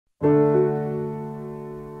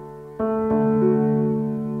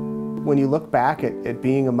when you look back at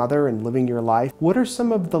being a mother and living your life, what are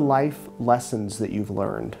some of the life lessons that you've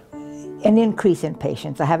learned? An increase in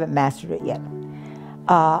patience. I haven't mastered it yet.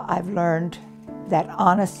 I've learned that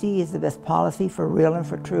honesty is the best policy for real and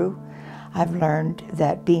for true. I've learned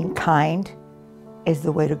that being kind is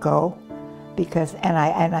the way to go, and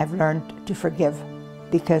I've learned to forgive,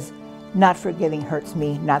 because not forgiving hurts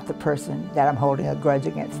me, not the person that I'm holding a grudge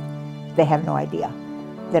against. They have no idea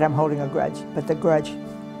that I'm holding a grudge, but the grudge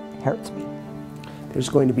hurts me. There's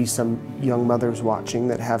going to be some young mothers watching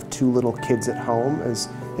that have 2 little kids at home,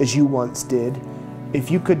 as you once did.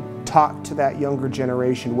 If you could talk to that younger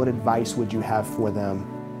generation, what advice would you have for them?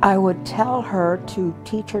 I would tell her to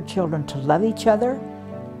teach her children to love each other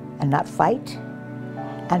and not fight,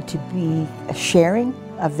 and to be sharing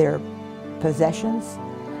of their possessions,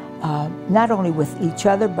 not only with each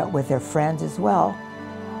other, but with their friends as well.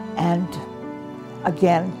 And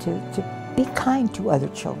again, to be kind to other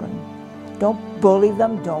children. Don't bully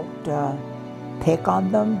them, don't pick on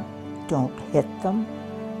them, don't hit them,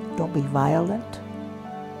 don't be violent.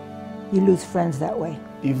 You lose friends that way.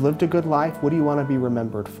 You've lived a good life. What do you want to be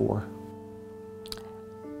remembered for?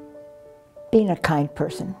 Being a kind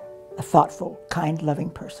person, a thoughtful, kind, loving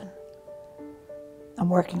person. I'm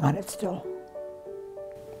working on it still.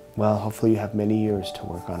 Well, hopefully you have many years to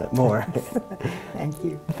work on it more. Thank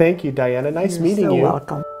you. Thank you, Diana. Nice meeting you. You're so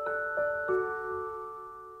welcome.